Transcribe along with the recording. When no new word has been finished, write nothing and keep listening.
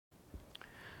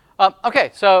Okay,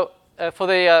 so for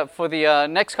the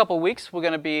next couple of weeks, we're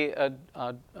going to be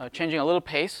changing a little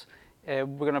pace. We're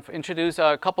going to introduce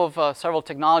a couple of several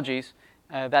technologies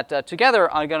that together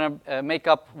are going to make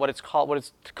up what is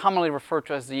commonly referred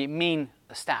to as the mean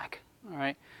stack. All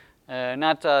right,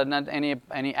 not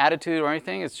any attitude or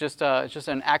anything. It's just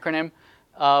an acronym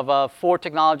of 4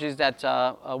 technologies that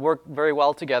work very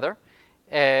well together.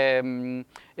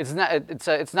 It's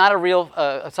not a real.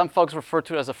 Some folks refer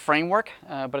to it as a framework,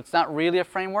 but it's not really a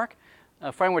framework.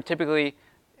 A framework typically,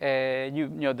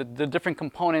 the different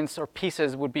components or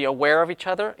pieces would be aware of each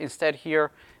other. Instead,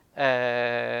 here, the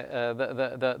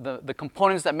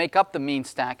components that make up the mean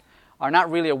stack are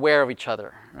not really aware of each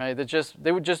other. Right?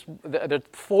 They're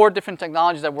 4 different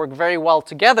technologies that work very well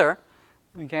together,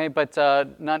 okay, but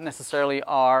not necessarily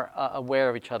are aware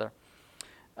of each other.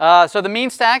 So the mean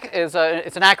stack is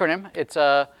it's an acronym. It's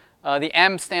the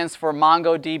M stands for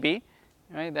MongoDB,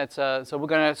 right? So we're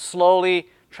going to slowly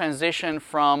transition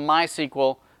from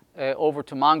MySQL over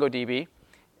to MongoDB.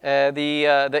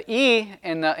 The E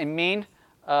in mean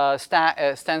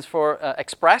stands for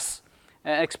Express.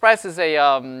 Express is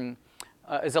a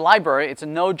library. It's a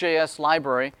Node.js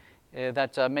library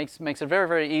that makes it very,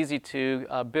 very easy to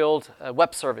build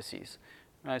web services.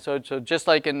 Right? So just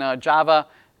like in Java.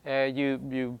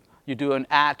 You do an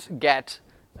get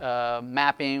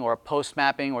mapping or a post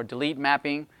mapping or delete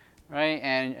mapping, right?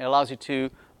 And it allows you to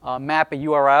map a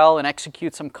URL and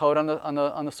execute some code on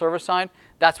the server side.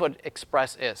 That's what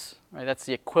Express is, right? That's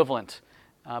the equivalent,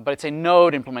 but it's a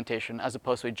Node implementation as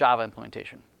opposed to a Java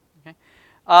implementation. Okay?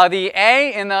 The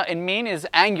A in mean is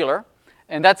Angular,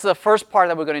 and that's the first part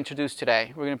that we're going to introduce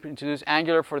today. We're going to introduce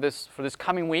Angular for this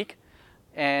coming week.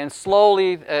 And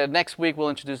slowly, next week, we'll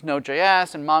introduce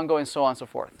Node.js and Mongo and so on and so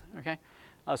forth. Okay?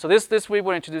 So this week,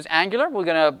 we'll introduce Angular. We're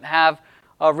going to have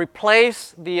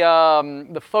replace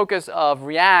the focus of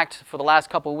React. For the last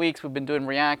couple of weeks, we've been doing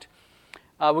React.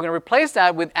 We're going to replace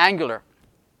that with Angular.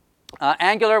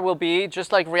 Angular will be,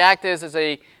 just like React is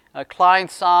a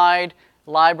client-side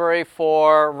library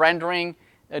for rendering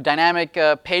dynamic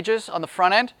pages on the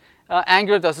front end.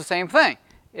 Angular does the same thing.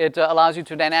 It allows you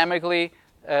to dynamically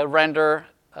render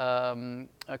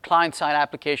client-side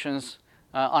applications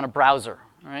on a browser.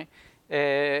 Right?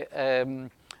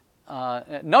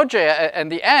 Node.js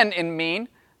and the N in mean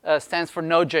stands for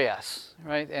Node.js.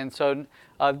 Right? And so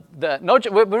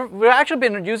we've actually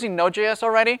been using Node.js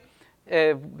already,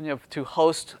 to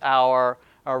host our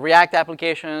React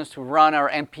applications, to run our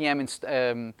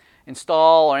npm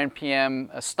install or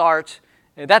npm start.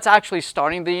 That's actually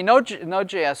starting the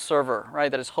Node.js server,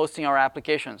 right? That is hosting our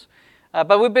applications.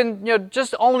 But we've been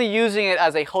just only using it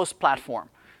as a host platform,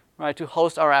 right, to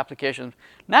host our applications.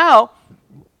 Now,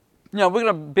 we're going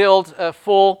to build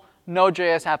full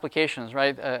Node.js applications,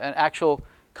 right, an actual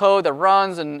code that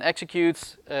runs and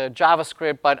executes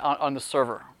JavaScript, but on the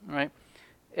server, right?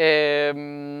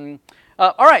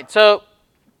 All right, so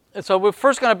we're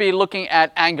first going to be looking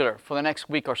at Angular for the next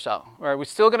week or so. Right? We're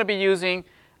still going to be using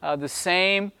the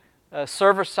same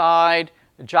server-side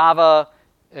Java,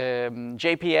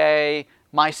 JPA,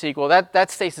 MySQL,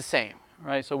 that stays the same,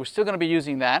 right? So we're still going to be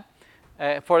using that.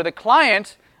 For the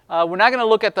client, we're not going to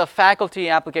look at the faculty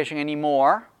application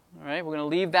anymore, right? We're going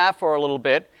to leave that for a little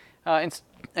bit. And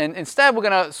instead, we're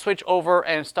going to switch over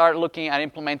and start looking at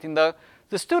implementing the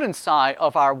student side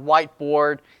of our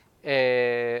WhiteBoard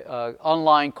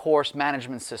online course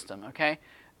management system, okay?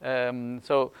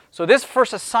 So this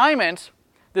first assignment,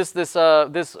 this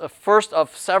first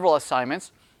of several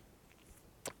assignments,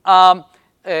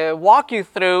 walk you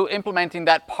through implementing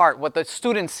that part, what the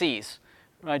student sees.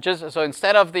 Right? So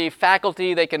instead of the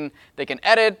faculty, they can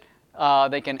edit,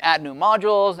 they can add new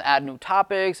modules, add new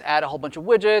topics, add a whole bunch of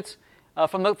widgets.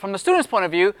 From the student's point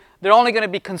of view, they're only going to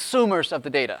be consumers of the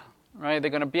data. Right?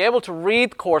 They're going to be able to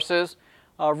read courses,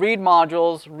 read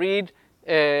modules, read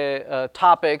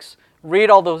topics, read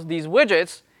all these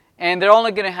widgets, and they're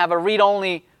only going to have a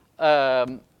read-only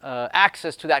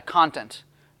access to that content.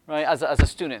 Right, as a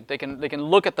student, they can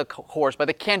look at the course, but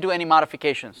they can't do any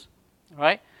modifications.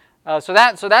 Right, so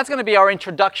that's going to be our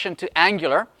introduction to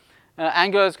Angular.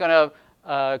 Angular is going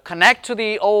to connect to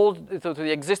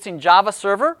the existing Java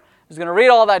server. It's going to read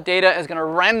all that data. It's going to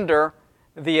render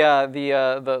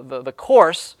the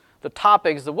course, the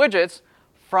topics, the widgets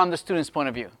from the student's point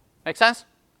of view. Make sense?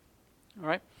 All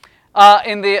right.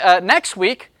 In the next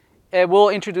week, we'll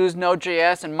introduce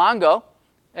Node.js and Mongo.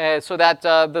 So that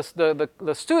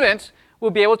the student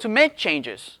will be able to make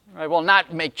changes, right? Well,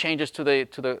 not make changes to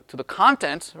the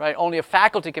content, right? Only a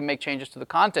faculty can make changes to the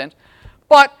content,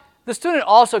 but the student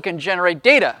also can generate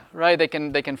data, right? They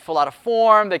can fill out a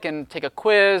form, they can take a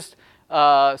quiz,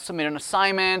 submit an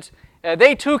assignment.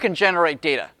 They too can generate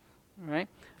data, right?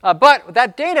 But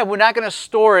that data, we're not going to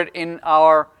store it in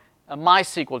our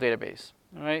MySQL database,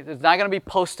 right? It's not going to be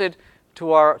posted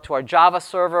to our Java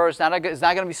server. It's not going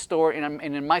to be stored in a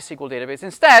MySQL database.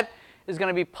 Instead, it's going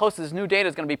to be posted. This new data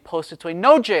is going to be posted to a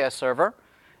Node.js server,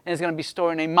 and it's going to be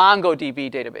stored in a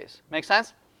MongoDB database. Make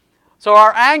sense? So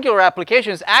our Angular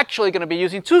application is actually going to be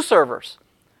using two servers.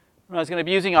 It's going to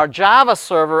be using our Java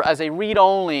server as a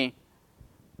read-only,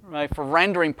 right, for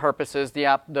rendering purposes,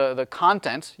 the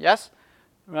content. Yes,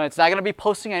 right. It's not going to be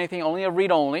posting anything, only a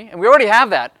read-only, and we already have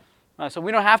that, so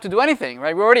we don't have to do anything,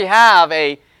 right? We already have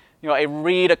a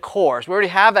read a course. We already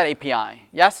have that API.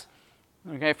 Yes,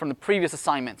 okay, from the previous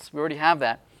assignments, we already have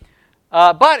that.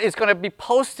 But it's going to be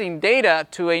posting data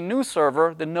to a new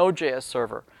server, the Node.js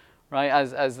server, right?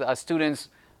 As students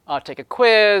take a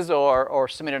quiz or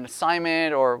submit an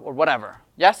assignment or whatever.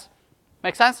 Yes?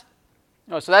 Make sense?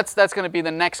 So that's going to be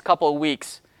the next couple of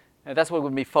weeks. That's what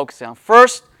we'll be focusing on.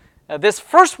 First, this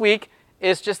first week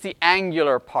is just the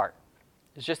Angular part.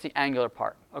 It's just the Angular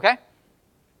part. Okay?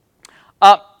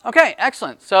 Okay,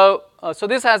 excellent. So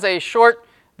this has a short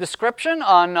description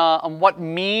on what the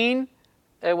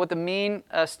mean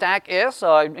stack is.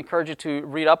 So I encourage you to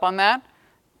read up on that.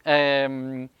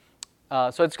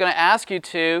 So it's going to ask you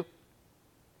to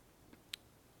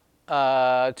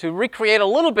recreate a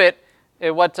little bit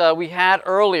what we had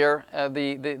earlier.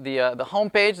 The home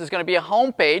page. There's going to be a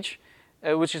home page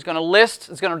which is going to list.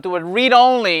 It's going to do a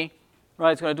read-only,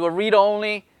 right? It's going to do a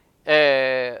read-only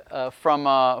from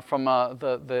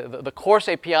the course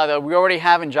API that we already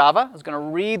have in Java. It's going to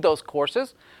read those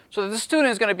courses, so that the student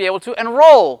is going to be able to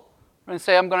enroll and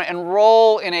say, I'm going to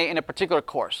enroll in a particular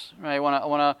course. Right? I want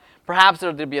to perhaps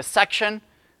there'll be a section,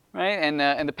 right?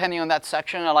 And depending on that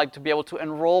section, I like to be able to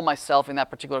enroll myself in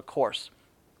that particular course.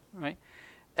 Right?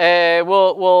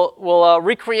 We'll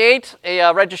recreate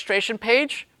a registration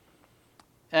page,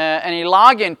 and a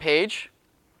login page,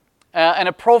 and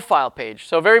a profile page.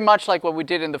 So very much like what we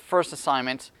did in the first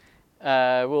assignment,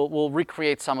 we'll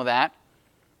recreate some of that.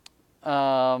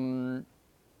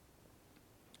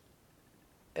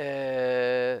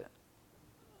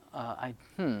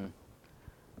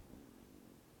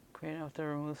 Create after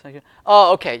remove section.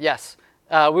 Oh, okay, yes.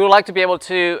 We would like to be able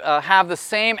to have the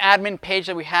same admin page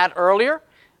that we had earlier.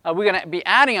 We're going to be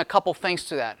adding a couple things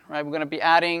to that, right? We're going to be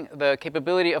adding the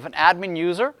capability of an admin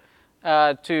user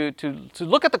to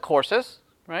look at the courses,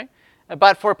 right?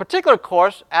 But for a particular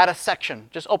course, add a section.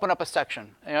 Just open up a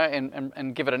section,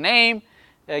 and give it a name,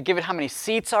 give it how many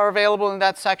seats are available in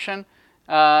that section,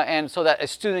 and so that a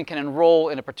student can enroll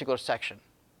in a particular section.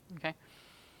 Okay.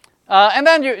 And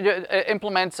then you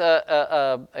implement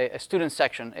a student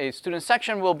section. A student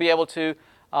section will be able to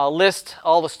list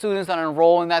all the students that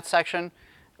enroll in that section.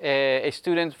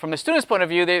 From the student's point of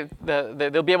view,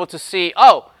 they'll be able to see,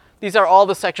 oh, these are all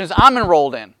the sections I'm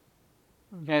enrolled in.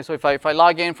 Okay, so if I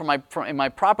log in in my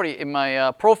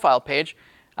profile page,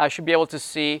 I should be able to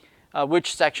see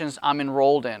which sections I'm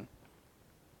enrolled in.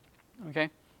 Okay.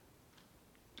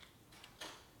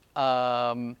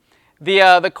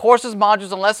 The courses,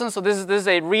 modules, and lessons. So this is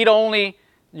a read-only.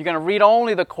 You're going to read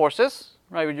only the courses,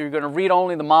 right? You're going to read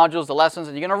only the modules, the lessons,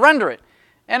 and you're going to render it.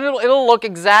 And it'll look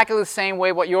exactly the same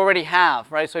way what you already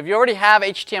have, right? So if you already have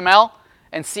HTML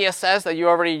and CSS that you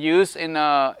already use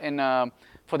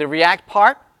for the React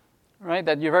part, right?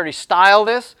 That you've already styled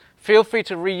this, feel free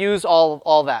to reuse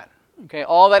all that. Okay,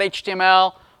 all that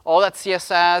HTML, all that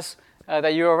CSS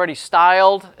that you already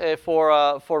styled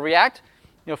for React.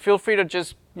 Feel free to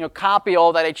just copy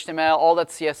all that HTML, all that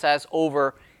CSS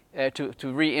over to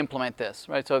re-implement this,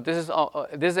 right? So this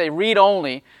is a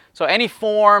read-only. So any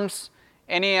forms,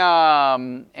 any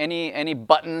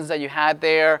buttons that you had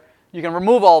there, you can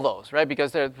remove all those, right?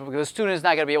 Because the student is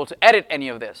not going to be able to edit any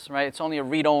of this, right? It's only a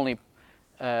read-only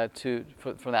for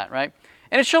that, right?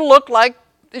 And it should look like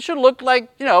what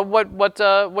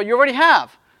you already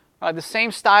have, right? The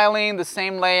same styling, the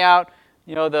same layout.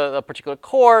 The particular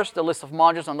course, the list of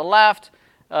modules on the left,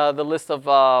 the list of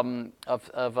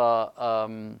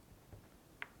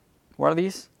what are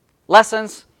these?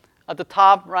 Lessons at the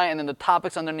top, right? And then the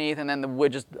topics underneath, and then the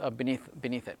widgets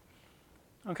beneath it.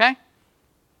 Okay.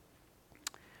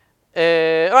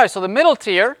 All right. So the middle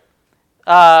tier,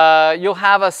 you'll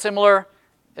have a similar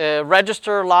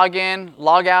register, login,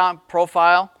 logout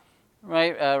profile,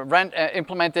 right?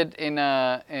 Implemented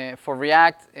for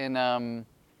React in.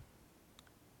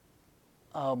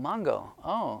 Oh, Mongo.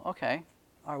 Oh, okay.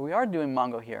 We are doing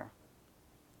Mongo here.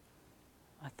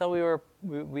 I thought we were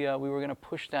going to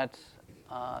push that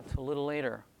to a little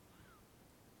later.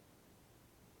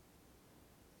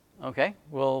 Okay,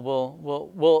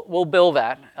 we'll build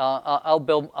that. I'll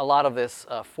build a lot of this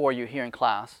for you here in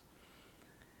class.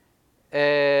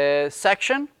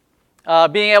 Section,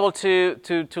 being able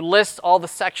to list all the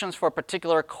sections for a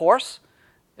particular course.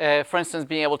 For instance,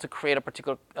 being able to create a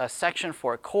particular section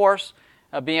for a course,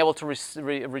 being able to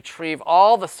retrieve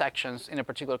all the sections in a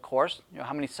particular course. You know,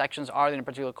 how many sections are there in a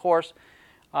particular course?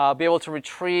 Be able to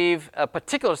retrieve a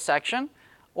particular section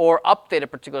or update a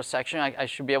particular section. I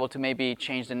should be able to maybe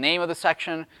change the name of the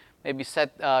section, maybe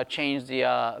change the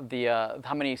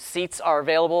how many seats are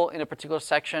available in a particular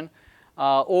section,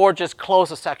 or just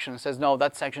close a section. It says, no,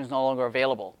 that section is no longer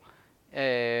available.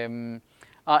 Enrollment,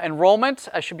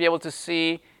 I should be able to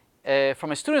see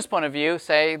from a student's point of view,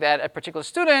 say that a particular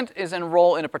student is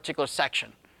enrolled in a particular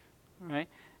section, right?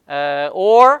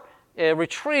 Or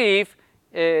retrieve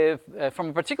from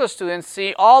a particular student,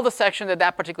 see all the sections that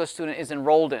that particular student is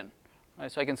enrolled in. Right?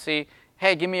 So I can see,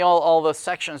 hey, give me all the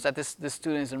sections that this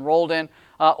student is enrolled in.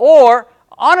 Or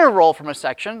unenroll from a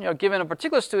section. You know, given a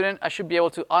particular student, I should be able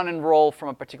to unenroll from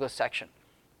a particular section.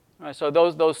 Right? So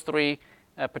those three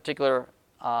particular.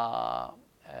 So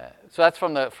that's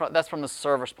from the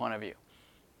server's point of view.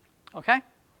 Okay.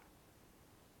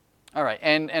 All right,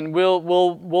 and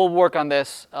we'll work on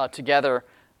this together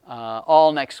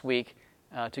all next week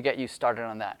to get you started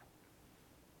on that.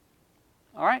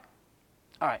 All right,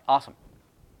 awesome.